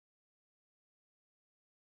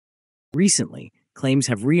Recently, claims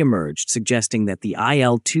have re-emerged suggesting that the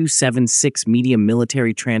Il-276 medium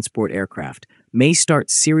military transport aircraft may start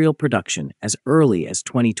serial production as early as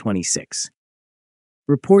 2026.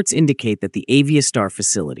 Reports indicate that the Aviastar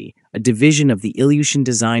facility, a division of the Ilyushin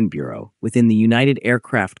Design Bureau within the United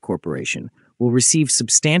Aircraft Corporation, will receive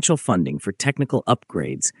substantial funding for technical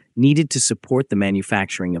upgrades needed to support the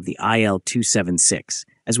manufacturing of the Il-276,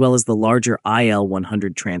 as well as the larger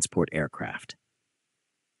Il-100 transport aircraft.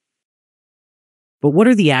 But what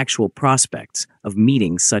are the actual prospects of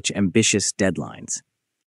meeting such ambitious deadlines?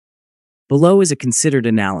 Below is a considered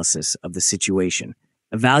analysis of the situation,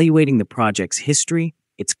 evaluating the project's history,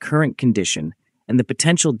 its current condition, and the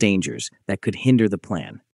potential dangers that could hinder the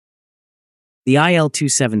plan. The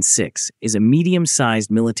Il-276 is a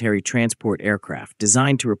medium-sized military transport aircraft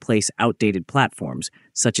designed to replace outdated platforms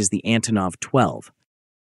such as the Antonov 12.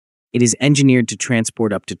 It is engineered to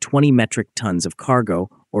transport up to 20 metric tons of cargo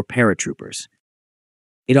or paratroopers.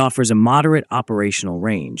 It offers a moderate operational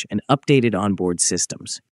range and updated onboard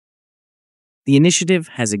systems. The initiative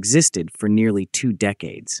has existed for nearly 2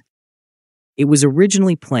 decades. It was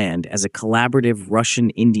originally planned as a collaborative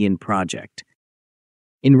Russian-Indian project.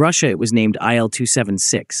 In Russia, it was named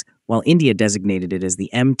Il-276, while India designated it as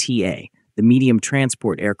the MTA, the Medium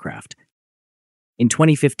Transport Aircraft. In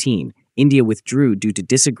 2015, India withdrew due to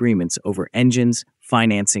disagreements over engines,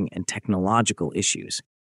 financing, and technological issues.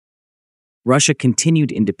 Russia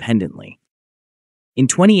continued independently. In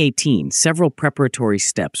 2018, several preparatory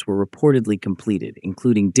steps were reportedly completed,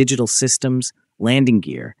 including digital systems, landing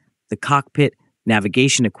gear, the cockpit,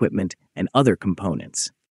 navigation equipment, and other components.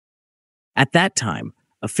 At that time,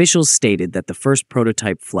 officials stated that the first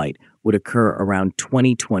prototype flight would occur around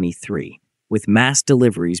 2023, with mass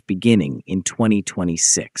deliveries beginning in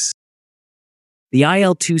 2026. The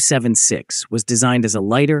Il-276 was designed as a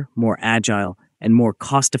lighter, more agile, and more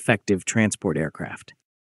cost-effective transport aircraft.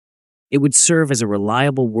 It would serve as a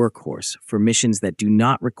reliable workhorse for missions that do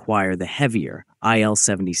not require the heavier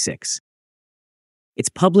Il-76. Its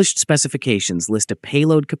published specifications list a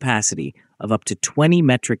payload capacity of up to 20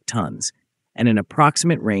 metric tons and an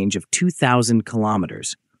approximate range of 2,000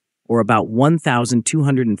 kilometers, or about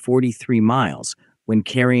 1,243 miles when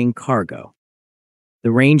carrying cargo.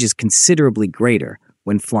 The range is considerably greater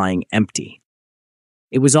when flying empty.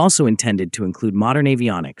 It was also intended to include modern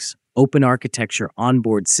avionics, open architecture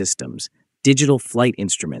onboard systems, digital flight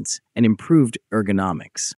instruments, and improved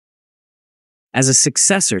ergonomics. As a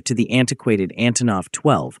successor to the antiquated Antonov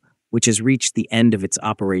 12, which has reached the end of its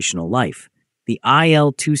operational life, the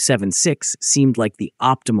Il-276 seemed like the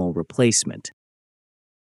optimal replacement.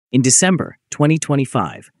 In December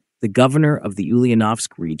 2025, the governor of the Ulyanovsk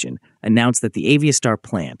region announced that the Aviastar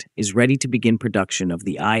plant is ready to begin production of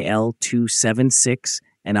the Il-276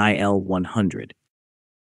 and Il-100.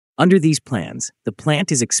 Under these plans, the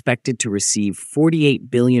plant is expected to receive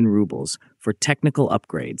 48 billion rubles for technical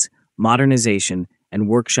upgrades, modernization, and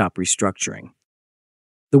workshop restructuring.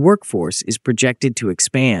 The workforce is projected to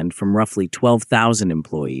expand from roughly 12,000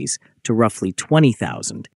 employees to roughly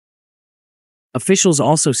 20,000. Officials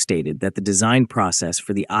also stated that the design process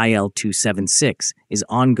for the Il-276 is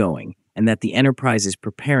ongoing and that the enterprise is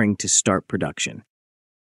preparing to start production.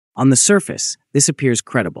 On the surface, this appears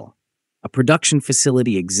credible. A production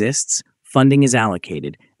facility exists, funding is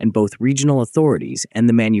allocated, and both regional authorities and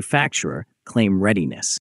the manufacturer claim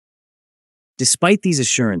readiness. Despite these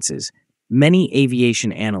assurances, many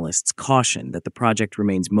aviation analysts caution that the project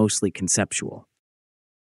remains mostly conceptual.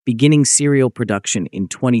 Beginning serial production in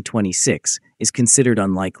 2026 is considered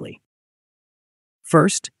unlikely.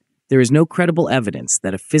 First, there is no credible evidence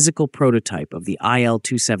that a physical prototype of the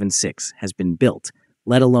Il-276 has been built,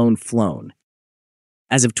 let alone flown.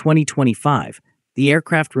 As of 2025, the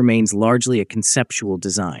aircraft remains largely a conceptual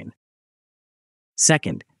design.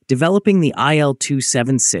 Second, developing the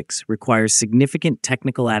Il-276 requires significant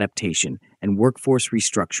technical adaptation and workforce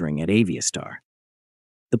restructuring at Aviastar.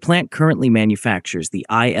 The plant currently manufactures the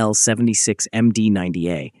Il-76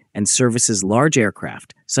 MD-90A and services large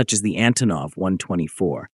aircraft such as the Antonov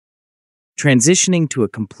 124. Transitioning to a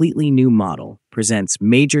completely new model presents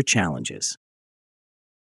major challenges.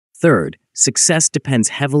 Third, success depends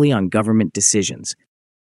heavily on government decisions.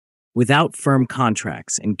 Without firm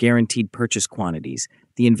contracts and guaranteed purchase quantities,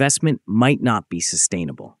 the investment might not be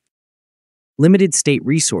sustainable. Limited state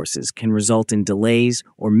resources can result in delays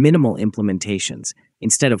or minimal implementations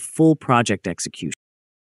instead of full project execution.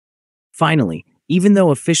 Finally, even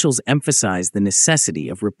though officials emphasize the necessity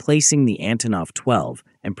of replacing the Antonov 12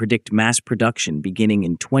 and predict mass production beginning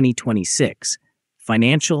in 2026,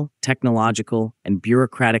 financial, technological, and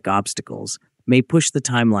bureaucratic obstacles may push the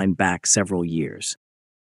timeline back several years.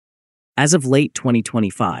 As of late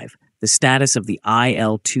 2025, the status of the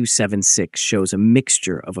Il-276 shows a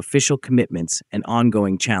mixture of official commitments and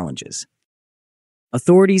ongoing challenges.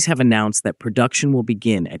 Authorities have announced that production will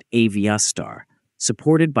begin at Aviastar,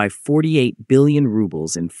 supported by 48 billion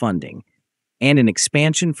rubles in funding, and an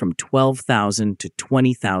expansion from 12,000 to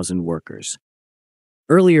 20,000 workers.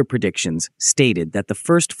 Earlier predictions stated that the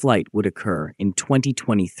first flight would occur in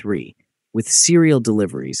 2023, with serial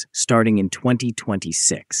deliveries starting in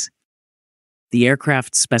 2026. The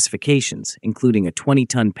aircraft's specifications, including a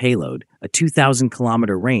 20-ton payload, a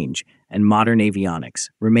 2,000-kilometer range, and modern avionics,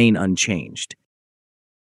 remain unchanged.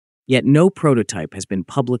 Yet no prototype has been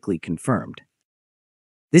publicly confirmed.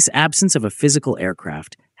 This absence of a physical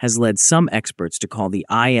aircraft has led some experts to call the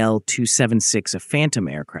Il-276 a phantom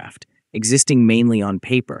aircraft, existing mainly on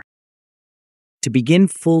paper. To begin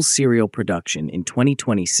full serial production in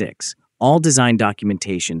 2026, all design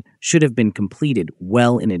documentation should have been completed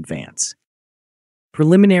well in advance.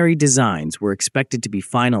 Preliminary designs were expected to be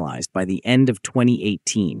finalized by the end of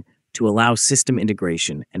 2018 to allow system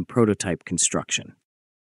integration and prototype construction.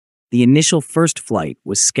 The initial first flight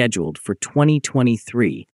was scheduled for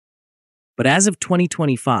 2023, but as of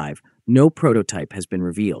 2025, no prototype has been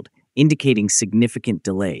revealed, indicating significant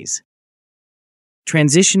delays.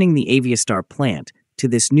 Transitioning the Aviastar plant to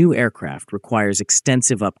this new aircraft requires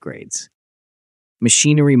extensive upgrades,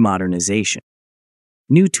 machinery modernization,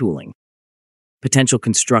 new tooling, potential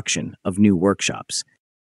construction of new workshops,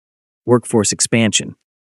 workforce expansion,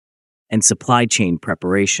 and supply chain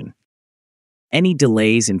preparation. Any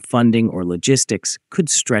delays in funding or logistics could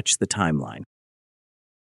stretch the timeline.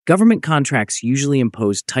 Government contracts usually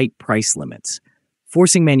impose tight price limits,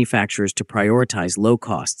 forcing manufacturers to prioritize low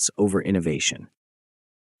costs over innovation.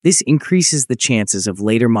 This increases the chances of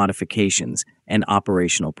later modifications and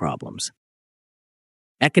operational problems.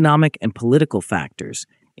 Economic and political factors,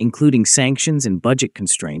 including sanctions and budget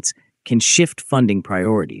constraints, can shift funding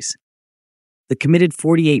priorities. The committed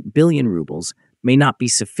 48 billion rubles may not be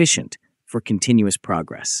sufficient for continuous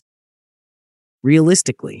progress.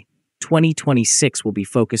 Realistically, 2026 will be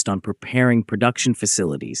focused on preparing production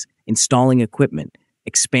facilities, installing equipment,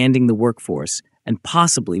 expanding the workforce, and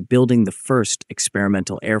possibly building the first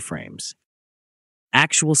experimental airframes.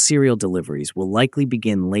 Actual serial deliveries will likely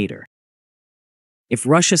begin later. If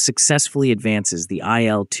Russia successfully advances the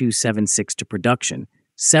Il-276 to production,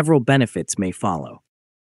 several benefits may follow.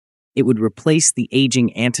 It would replace the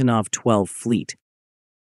aging Antonov 12 fleet.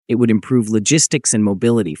 It would improve logistics and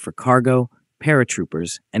mobility for cargo,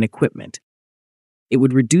 paratroopers, and equipment. It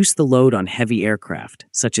would reduce the load on heavy aircraft,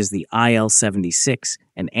 such as the Il-76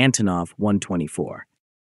 and Antonov 124.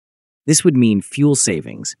 This would mean fuel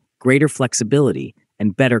savings, greater flexibility,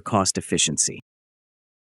 and better cost efficiency.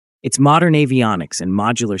 Its modern avionics and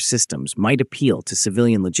modular systems might appeal to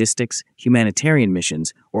civilian logistics, humanitarian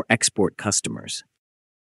missions, or export customers.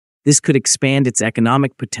 This could expand its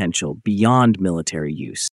economic potential beyond military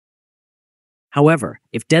use. However,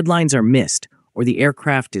 if deadlines are missed or the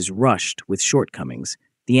aircraft is rushed with shortcomings,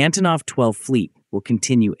 the Antonov 12 fleet will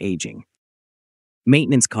continue aging.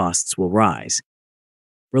 Maintenance costs will rise.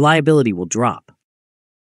 Reliability will drop.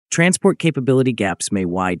 Transport capability gaps may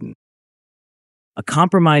widen. A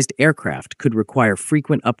compromised aircraft could require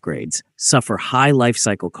frequent upgrades, suffer high life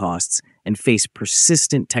cycle costs, and face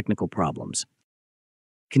persistent technical problems.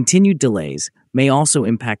 Continued delays may also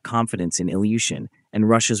impact confidence in Ilyushin and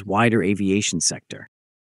Russia's wider aviation sector.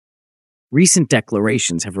 Recent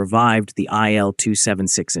declarations have revived the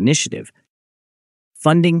Il-276 initiative.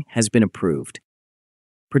 Funding has been approved.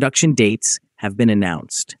 Production dates have been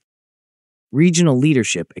announced. Regional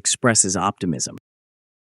leadership expresses optimism.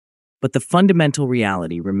 But the fundamental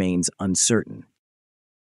reality remains uncertain.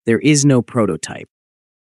 There is no prototype.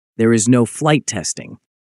 There is no flight testing.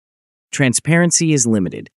 Transparency is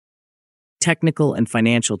limited. Technical and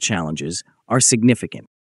financial challenges are significant.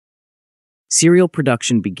 Serial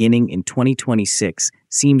production beginning in 2026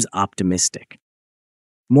 seems optimistic.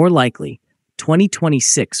 More likely,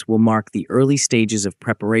 2026 will mark the early stages of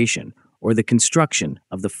preparation or the construction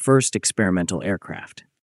of the first experimental aircraft.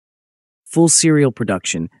 Full serial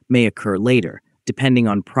production may occur later, depending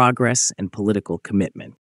on progress and political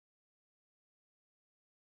commitment.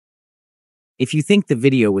 If you think the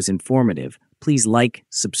video was informative, please like,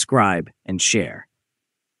 subscribe, and share.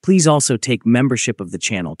 Please also take membership of the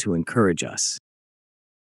channel to encourage us.